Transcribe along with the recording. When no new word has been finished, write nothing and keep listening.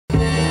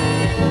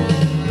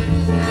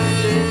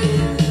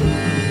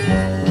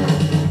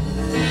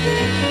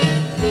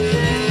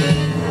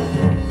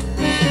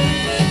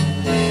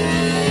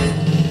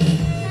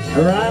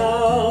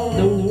Around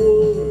the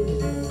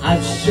world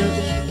I've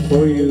searched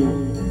for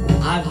you.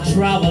 I've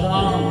traveled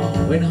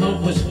on when hope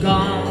was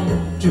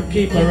gone to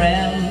keep a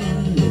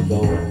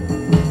rendezvous.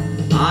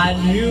 I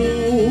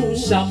knew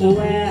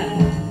somewhere,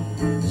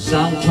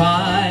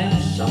 sometime,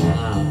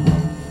 somehow,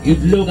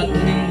 you'd look at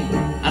me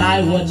and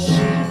I would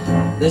see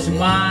the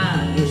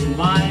smile you're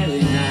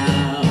smiling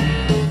now.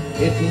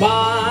 It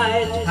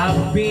might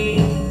have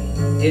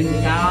been in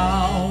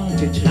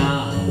county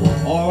town,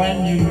 or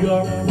in New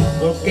York,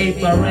 or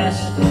Cape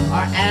Arrest,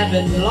 or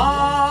even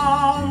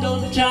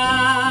London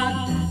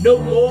town. No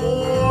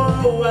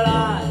more will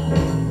I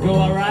go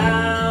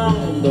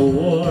around the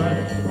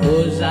world,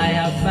 'cause I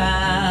have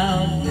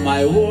found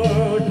my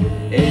world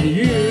in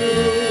you.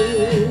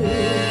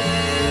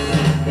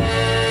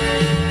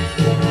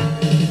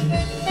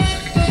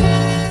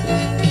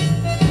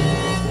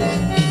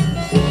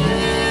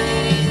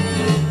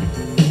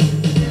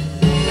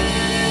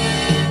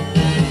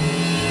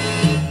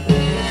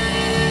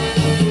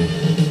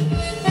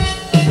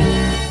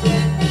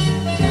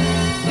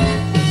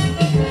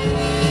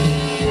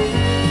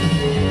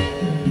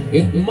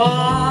 It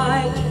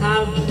might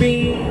have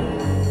been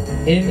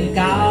in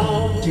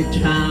county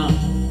town,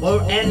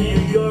 or in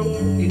New York,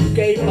 in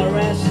Cape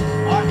Arrest,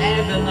 or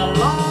even a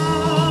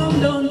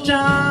London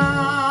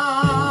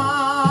town.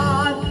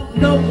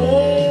 No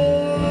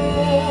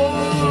more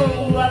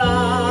will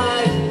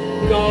I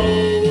go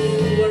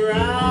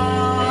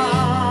around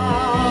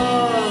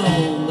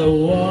the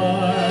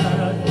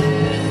world,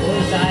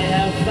 'cause I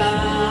have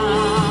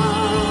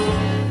found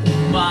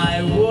my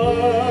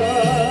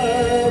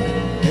world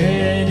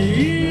in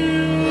you.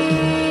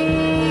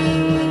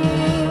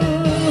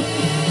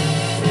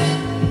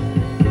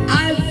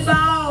 I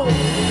found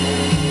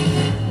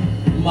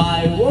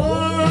my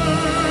world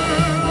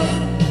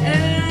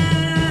in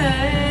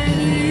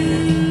you.